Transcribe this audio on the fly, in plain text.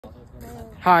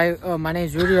Hi, my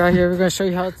name's Rudy right here. We're gonna show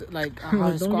you how to how to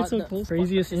Don't get squat. so close.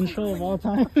 Craziest intro of all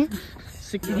time.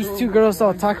 These two girls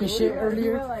all talking shit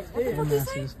earlier.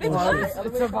 It's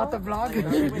It's about the vlog.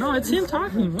 no, it's him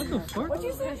talking. What the fuck? What'd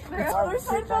you say? The other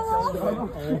side fell off?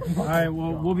 Alright,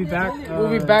 well, we'll be back. We'll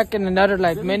be back in another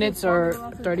minutes or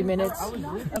 30 minutes.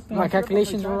 My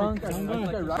calculations were wrong.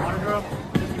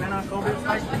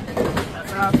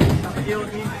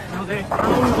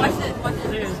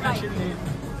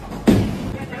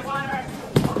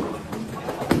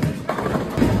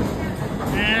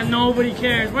 And nobody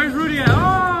cares. Where's Rudy at?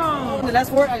 Oh! The last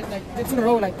four, it's in a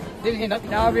row, didn't hit nothing.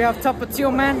 Now we have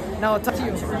Tapatio, man. Now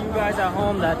Tapatio. For you guys at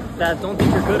home that don't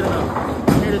think you're good enough,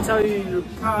 I'm here to tell you you're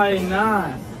probably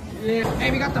not. Yeah.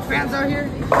 Hey, we got the fans out here.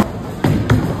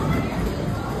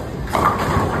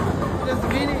 Just a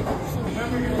minute.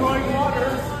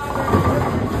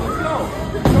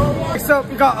 Next up,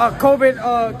 we got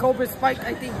COVID spike,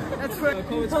 I think. That's right.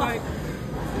 COVID spike.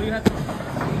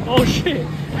 Oh shit!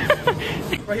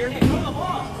 Right here.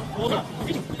 Hold up.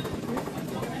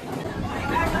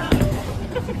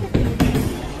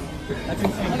 That's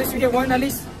insane. At least we get one, at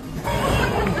least.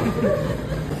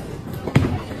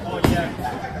 Oh yeah.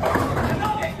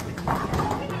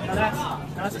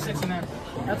 Now that's a sexy man.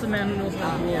 That's a man who knows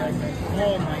how to do it.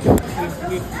 Oh my god.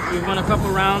 We've won a couple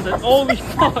rounds and holy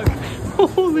fuck!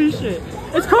 Holy shit!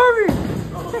 It's Carvey!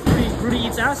 Rudy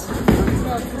eats ass?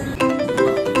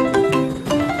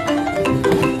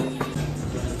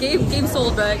 Game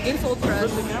sold, bro. Game sold for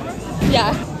us.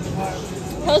 Yeah.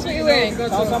 Tell us what you're wearing.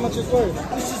 Tell us how much it's worth.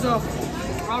 This is I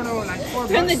don't know, like $4.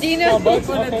 From the Dino. $4? Okay.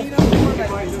 From the Dino, for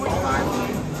like 25.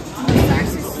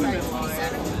 Taxes, like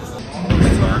 27.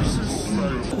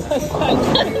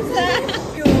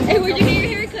 Hey, where'd you get your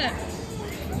haircut?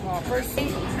 First, I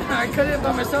cut it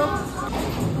by myself.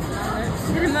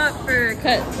 Hit him up for a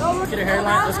cut. Let's get a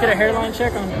hairline. Let's get a hairline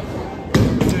check on him.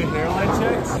 Do a hairline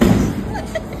check.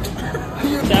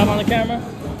 Dab on the camera.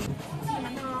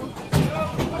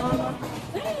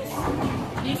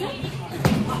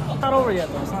 It's not over yet,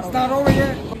 though. It's not over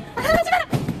yet.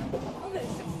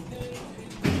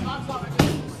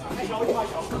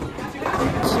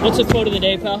 What's the quote of the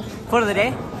day, pal? Quote of the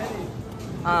day?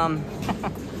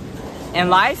 In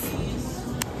life,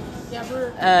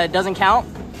 doesn't count.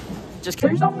 Just kill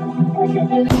yourself.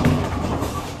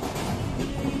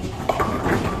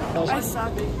 I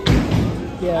suck.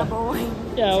 Yeah.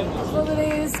 Yeah. Quote of the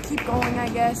day is keep going, I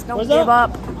guess. Don't What's give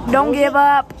up. Don't give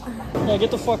up. Yeah,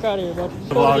 get the fuck out of here, bro.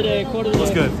 Quote of the day. Quote of the day.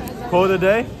 That's good. Quote of the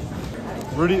day?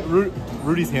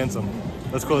 Rudy's handsome.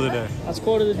 That's quote of the day. That's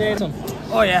quote of the day.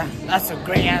 Oh yeah, that's a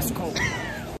great ass quote.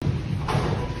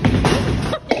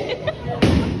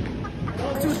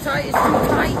 It's too tight. It's too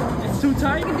tight. It's too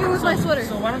tight? I can do it with my sweater.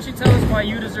 So why don't you tell us why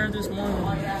you deserve this more than me?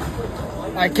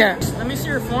 I can't. Let me see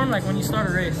your form like when you start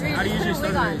a race. How do you usually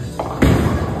start a race?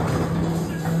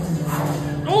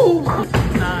 Oh!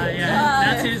 Nah, yeah,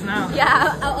 that's his now.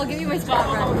 Yeah, I'll give you my spot,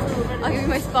 bro. I'll give you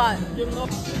my spot.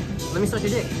 Let me suck your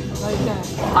dick. No, you can't.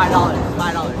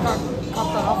 $5.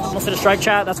 Almost hit a strike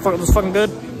chat. That's fucking good.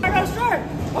 I got a strike.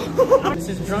 This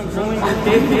is drunk drilling your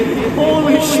dick.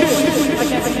 Holy shit! I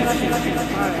can't.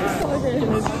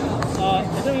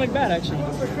 It doesn't look bad actually. It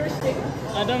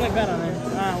doesn't look bad on there.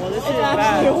 Well this is bad. It's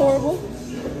actually horrible.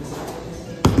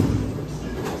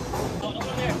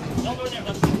 Don't go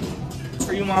there.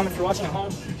 For you, mom, if you're watching at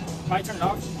home, probably turn it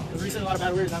off. Because we said a lot of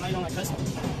bad words. I know you don't like cussing.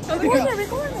 Record it.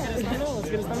 Let's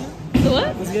get his thumbnail. The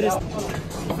what? Let's get his.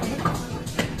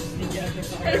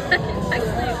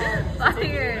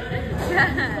 Fire.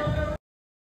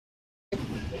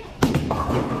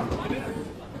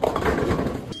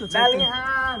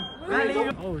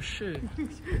 Yeah. Oh shit.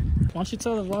 Why don't you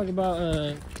tell the vlog about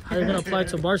how you're gonna apply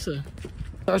to Barca?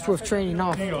 Starts with training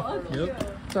off. Yep.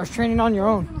 Starts training on your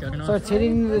own. Starts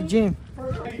hitting the gym.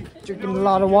 Drinking a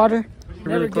lot of water.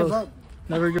 Never give up.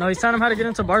 Never. No, he's telling him how to get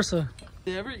into Barca.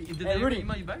 Did they ever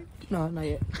email you back? No, not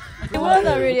yet. It was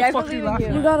already. I believe in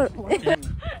you. You got it.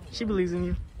 She believes in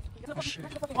you. Oh shit.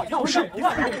 Oh shit.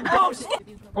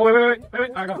 Oh wait.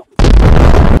 I go.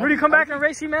 Rudy, come back and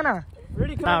race Jimena.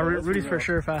 Rudy's for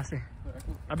sure faster.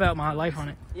 I bet my life on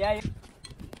it. Yeah.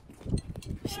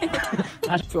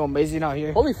 I feel amazing out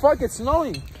here. Holy fuck, it's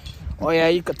snowing. Oh yeah,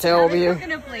 you could tell over here.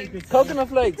 Coconut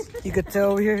flakes. You could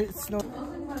tell over here it's snowing.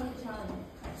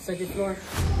 Second floor.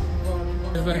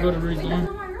 I better go to Rudy's dorm.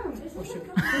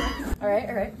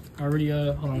 Alright. Rudy,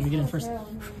 hold on, let me get in first.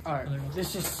 Alright,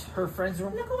 this is her friend's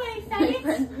room. Look away,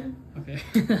 faggot. Okay,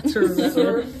 that's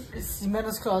her. It's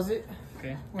Jimena's closet.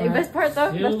 Okay. Hey, best part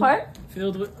though? Best part?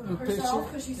 Filled with a picture.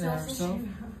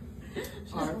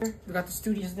 Alright, we got the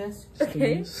studios desk.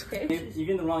 Okay. Okay. You're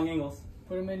getting the wrong angles.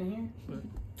 Put them in here.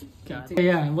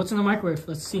 Yeah, what's in the microwave?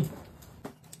 Let's see.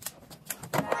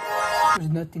 There's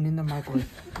nothing in the microwave.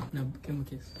 No, give him a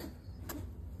kiss.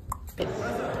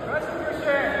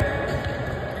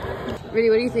 Really,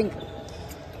 what do you think?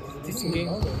 It's a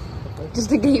game.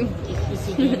 Just a game. It's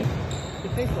a game. You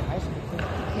pay for ice cream.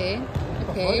 Okay.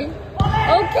 Okay.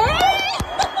 Okay.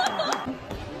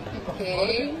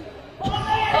 Okay.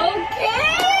 Okay.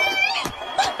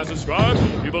 Subscribe,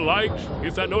 leave a like,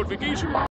 hit that notification.